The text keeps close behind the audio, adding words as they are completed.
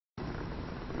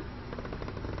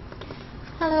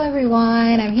Hello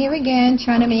everyone, I'm here again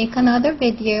trying to make another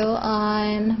video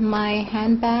on my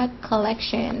handbag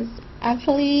collections.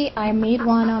 Actually, I made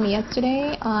one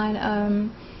yesterday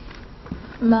on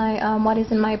my what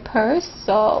is in my purse,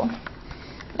 so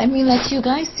let me let you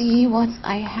guys see what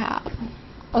I have.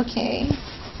 Okay,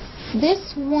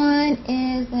 this one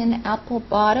is in apple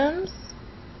bottoms.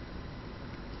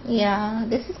 Yeah,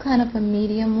 this is kind of a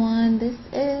medium one. This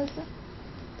is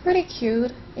pretty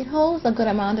cute. It holds a good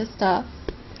amount of stuff.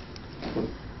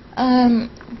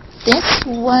 This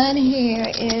one here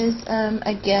is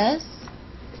I guess,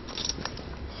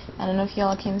 I don't know if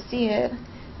y'all can see it.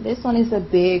 This one is a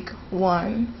big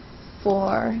one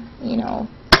for, you know,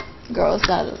 girls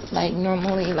that like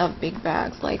normally love big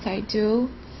bags like I do.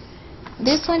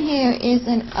 This one here is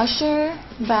an Usher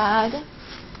bag.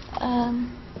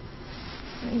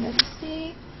 Let's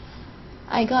see.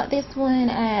 I got this one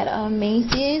at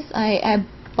Macy's. I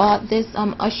bought this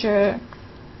Usher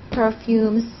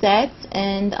perfume set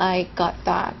and I got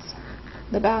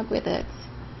the bag with it.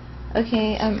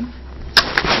 Okay,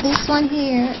 this one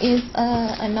here is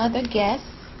another Guess.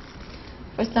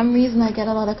 For some reason I get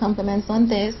a lot of compliments on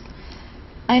this.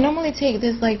 I normally take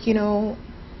this like, you know,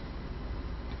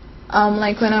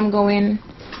 like when I'm going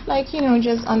like, you know,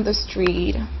 just on the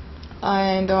street,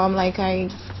 and like I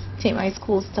take my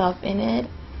school stuff in it.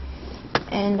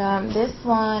 And this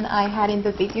one I had in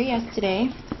the video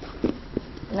yesterday.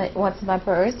 Like, what's my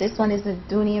purse? This one is the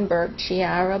Dunenberg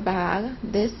Tiara bag.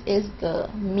 This is the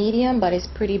medium, but it's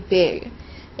pretty big.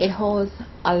 It holds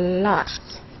a lot.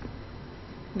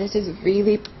 This is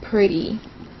really pretty.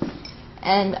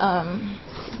 And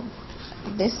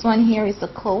this one here is the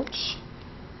Coach.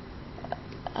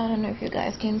 I don't know if you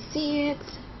guys can see it.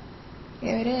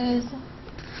 Here it is.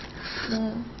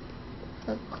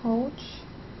 The Coach.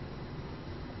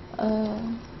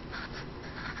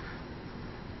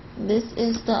 This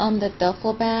is the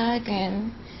duffel bag,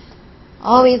 and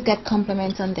always get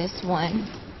compliments on this one.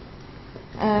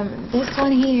 This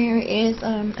one here is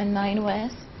a 9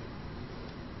 West.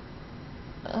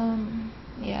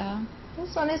 Yeah,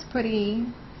 this one is pretty,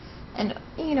 and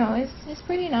you know, it's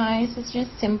pretty nice. It's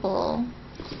just simple.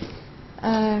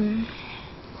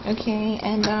 Okay,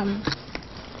 and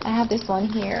I have this one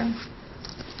here.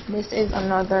 This is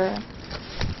another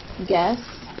Guess.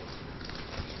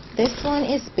 This one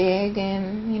is big,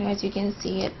 and you know, as you can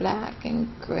see, it black and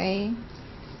gray.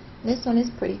 This one is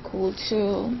pretty cool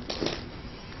too,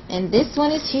 and this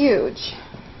one is huge.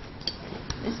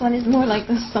 This one is more like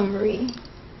the summery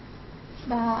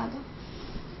bag.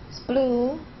 It's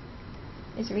blue.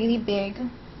 It's really big.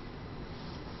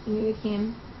 You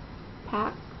can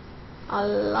pack a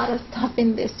lot of stuff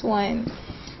in this one,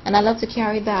 and I love to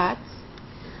carry that.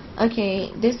 Okay,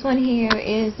 this one here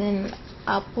is in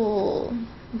apple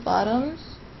bottoms.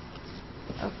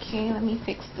 Okay, let me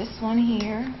fix this one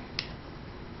here.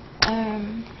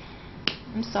 I'm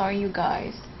sorry you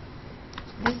guys.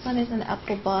 This one is an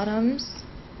apple bottoms.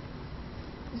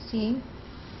 See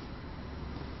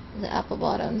the apple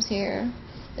bottoms here.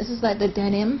 This is like the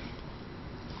denim.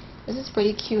 This is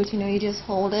pretty cute. You know, you just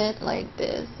hold it like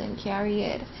this and carry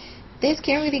it. This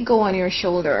can't really go on your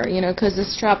shoulder, you know, because the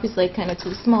strap is like kind of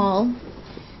too small.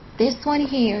 This one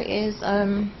here is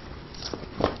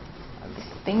this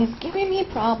thing is giving me a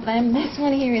problem. This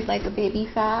one here is like a baby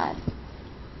fat.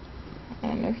 I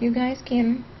don't know if you guys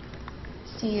can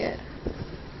see it.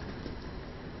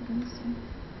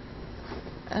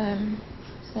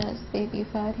 Says baby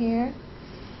fat here,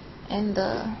 and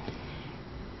the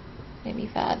baby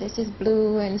fat. This is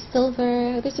blue and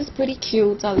silver. This is pretty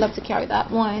cute. I love to carry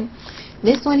that one.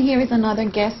 This one here is another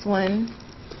Guess one.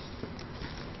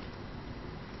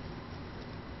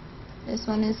 This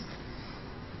one is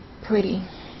pretty.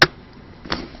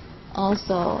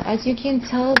 Also, as you can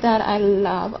tell that I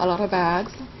love a lot of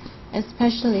bags,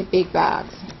 especially big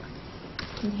bags.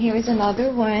 And here is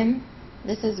another one.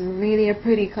 This is really a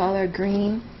pretty color,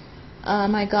 green.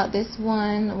 I got this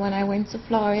one when I went to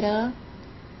Florida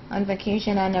on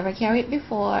vacation. I never carried it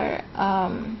before.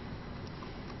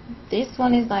 This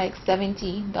one is like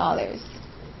 $70.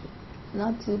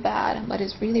 Not too bad, but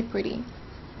it's really pretty.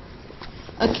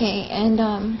 Okay, and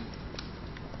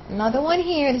another one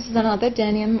here. This is another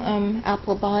denim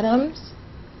apple bottoms.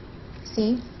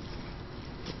 See,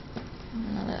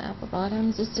 another apple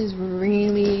bottoms. This is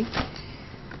really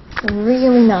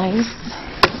nice.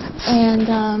 And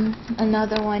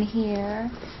another one here.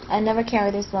 I never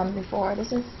carried this one before.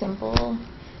 This is simple,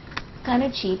 kind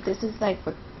of cheap. This is like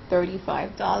for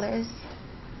 $35.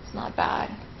 It's not bad.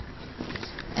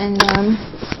 And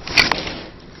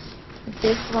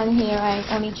this one here, I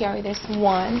only carry this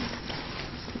once.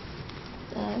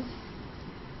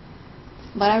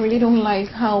 but I really don't like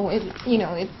how it, you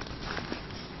know, it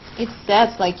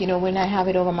sets, like, you know, when I have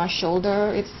it over my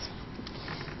shoulder,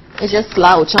 it's just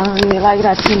slouch. I don't really like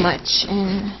that too much.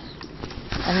 And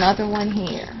another one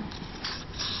here.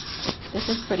 This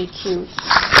is pretty cute.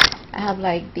 I have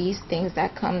like these things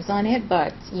that comes on it,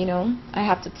 but you know, I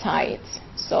have to tie it.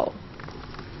 So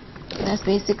that's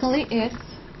basically it.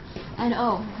 And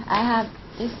oh, I have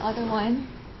this other one.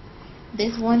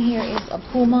 This one here is a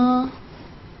Puma.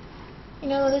 You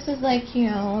know, this is like, you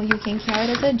know, you can carry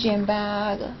it as a gym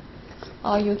bag,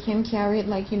 or you can carry it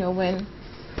like, you know, when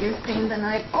you're staying the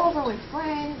night over with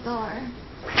friends or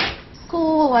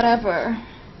school or whatever.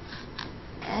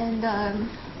 And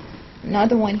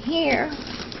another one here.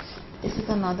 This is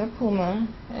another Puma,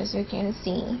 as you can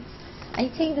see. I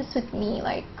take this with me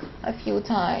like a few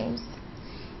times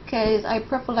because I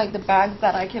prefer like the bags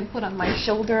that I can put on my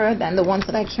shoulder than the ones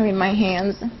that I carry in my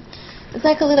hands. It's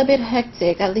like a little bit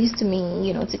hectic, at least to me,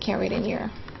 you know, to carry it in your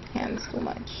hands too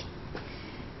much.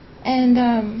 And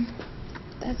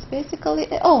that's basically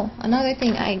it. Oh, another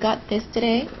thing, I got this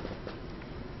today.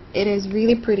 It is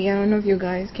really pretty. I don't know if you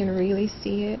guys can really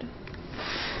see it.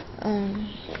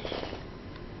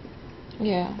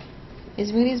 Yeah,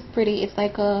 it's really pretty. It's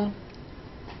like a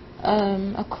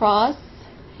cross,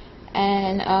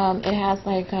 and it has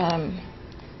like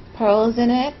pearls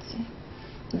in it.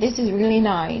 This is really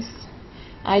nice.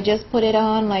 I just put it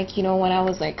on, like, you know, when I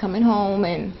was like coming home,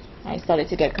 and I started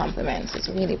to get compliments. It's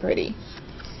really pretty.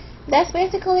 That's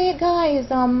basically it, guys.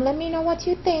 Let me know what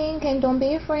you think, and don't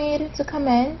be afraid to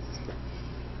comment.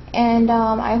 And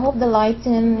I hope the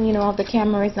lighting, you know, of the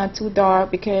camera is not too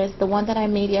dark, because the one that I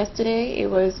made yesterday, it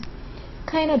was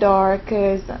kind of dark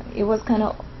because it was kind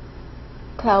of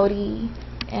cloudy,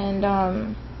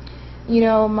 and you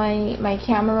know, my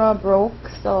camera broke,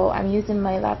 so I'm using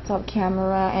my laptop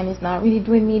camera, and it's not really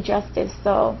doing me justice.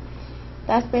 So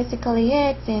that's basically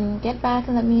it, and get back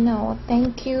and let me know.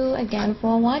 Thank you again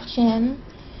for watching,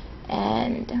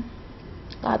 and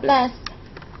God bless.